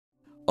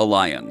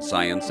Alion,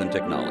 Science and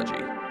Technology.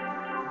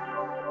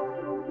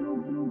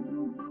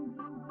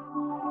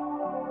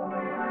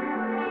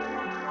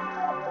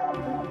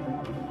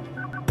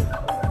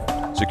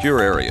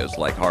 Secure areas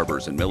like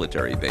harbors and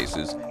military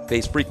bases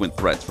face frequent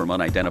threats from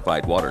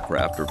unidentified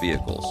watercraft or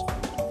vehicles.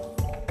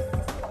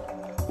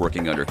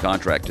 Working under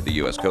contract to the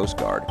U.S. Coast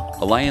Guard,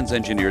 Alion's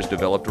engineers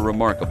developed a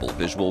remarkable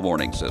visual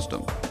warning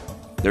system.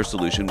 Their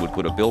solution would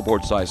put a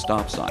billboard-sized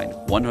stop sign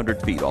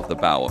 100 feet off the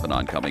bow of an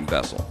oncoming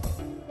vessel.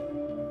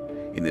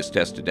 In this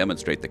test to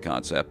demonstrate the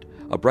concept,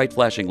 a bright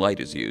flashing light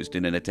is used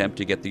in an attempt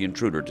to get the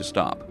intruder to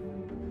stop.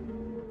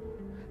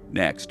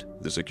 Next,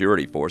 the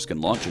security force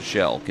can launch a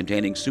shell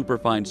containing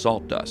superfine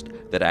salt dust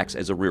that acts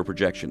as a rear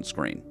projection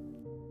screen.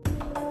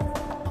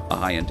 A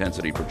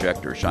high-intensity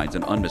projector shines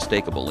an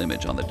unmistakable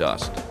image on the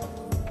dust.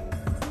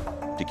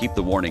 To keep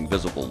the warning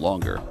visible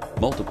longer,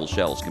 multiple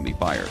shells can be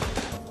fired.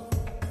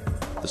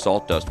 The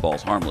salt dust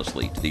falls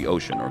harmlessly to the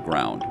ocean or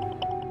ground.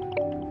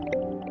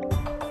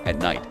 At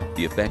night,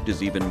 the effect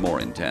is even more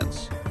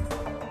intense.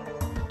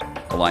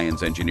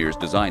 Alion's engineers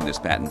designed this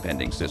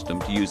patent-pending system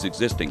to use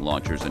existing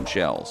launchers and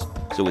shells,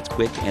 so it's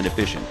quick and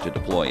efficient to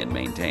deploy and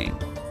maintain.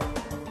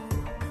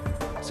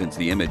 Since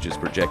the image is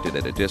projected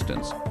at a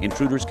distance,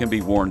 intruders can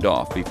be warned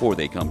off before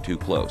they come too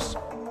close.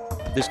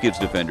 This gives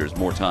defenders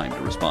more time to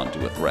respond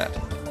to a threat.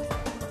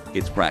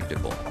 It's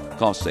practical,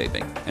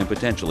 cost-saving, and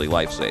potentially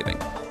life-saving,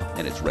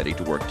 and it's ready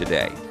to work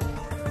today.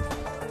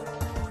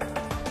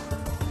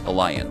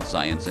 Alion,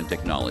 Science and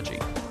Technology,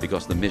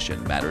 because the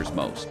mission matters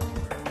most.